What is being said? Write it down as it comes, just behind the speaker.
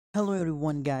Hello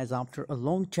everyone guys, after a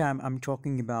long time I'm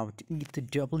talking about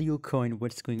Ethw coin,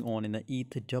 what's going on in the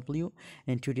Ethw,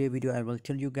 and today video I will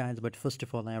tell you guys. But first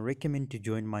of all, I recommend to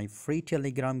join my free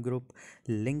Telegram group.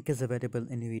 Link is available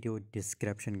in the video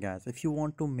description guys. If you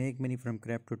want to make money from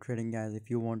crypto trading guys, if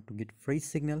you want to get free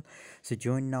signal, so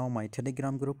join now my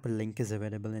Telegram group. Link is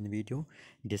available in the video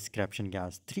description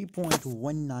guys.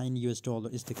 3.19 US dollar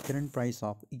is the current price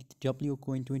of Ethw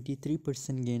coin.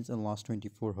 23% gains in last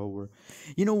 24 hours.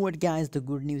 You know what guys, the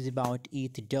good news about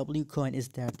Ethw coin is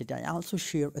that I also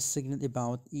share a signal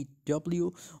about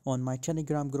Ethw on my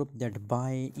Telegram group that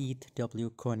buy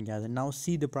Ethw coin guys, and now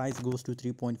see the price goes to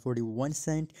 3.41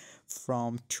 cent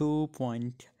from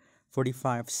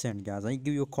 2.45 cent guys. I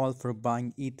give you a call for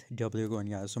buying Ethw coin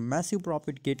guys, so massive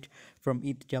profit get from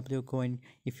Ethw coin.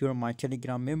 If you're my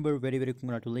Telegram member, very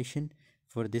congratulations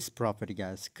for this profit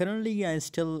guys. Currently guys,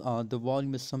 still the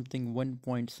volume is something 1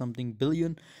 point something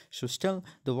billion, so still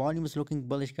the volume is looking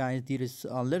bullish guys. There is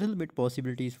a little bit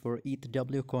possibilities for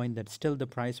Ethw coin that still the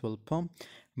price will pump,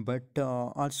 but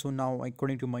also now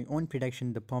according to my own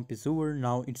prediction the pump is over.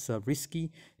 Now it's risky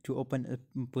to open a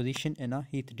position in a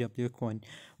Ethw coin,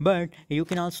 but you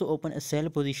can also open a sell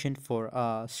position for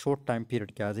a short time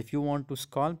period guys. If you want to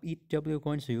scalp Ethw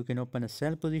coin, so you can open a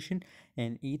sell position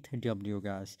in Ethw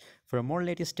guys. For more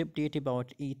latest update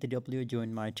about Ethw,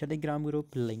 join my Telegram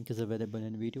group. Link is available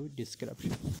in video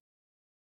description.